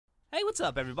Hey, what's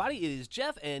up, everybody? It is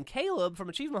Jeff and Caleb from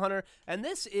Achievement Hunter, and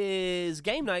this is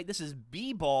Game Night. This is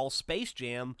B-Ball Space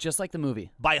Jam. Just like the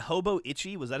movie. By Hobo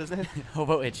Itchy. Was that his name?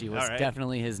 Hobo Itchy was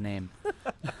definitely his name.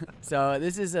 So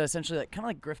this is essentially kind of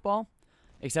like Griffball,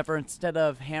 except for instead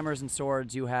of hammers and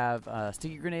swords, you have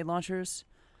sticky grenade launchers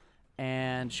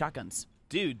and shotguns.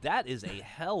 Dude, that is a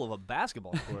hell of a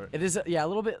basketball court. It is, yeah, a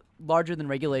little bit larger than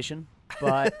regulation,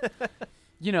 but...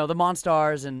 You know, the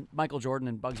Monstars and Michael Jordan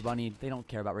and Bugs Bunny, they don't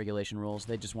care about regulation rules.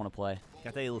 They just want to play. Can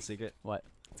I tell you a little secret? What?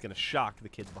 It's going to shock the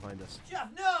kids behind us. Jeff,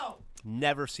 no!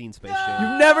 Never seen Space Jam.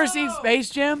 You've never seen Space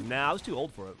Jam? Nah, I was too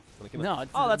old for it. When it came No, out.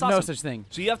 it's That's awesome. no such thing.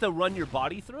 So you have to run your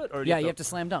body through it? Or Yeah, you have to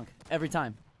slam dunk every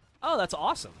time. Oh, that's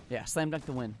awesome. Yeah, slam dunk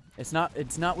to win. It's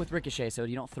not with ricochet, so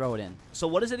you don't throw it in. So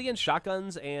what is it again?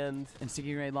 Shotguns and... And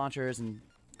sticky grenade launchers and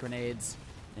grenades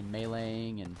and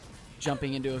meleeing and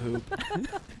jumping into a hoop.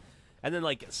 And then,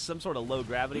 like, some sort of low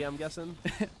gravity, I'm guessing?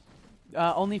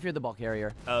 Only if you're the ball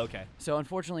carrier. Oh, okay. So,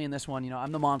 unfortunately, in this one, you know,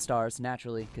 I'm the Monstars,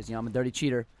 naturally, because, you know, I'm a dirty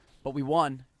cheater. But we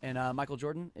won, and Michael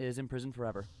Jordan is in prison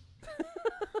forever.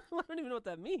 I don't even know what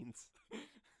that means.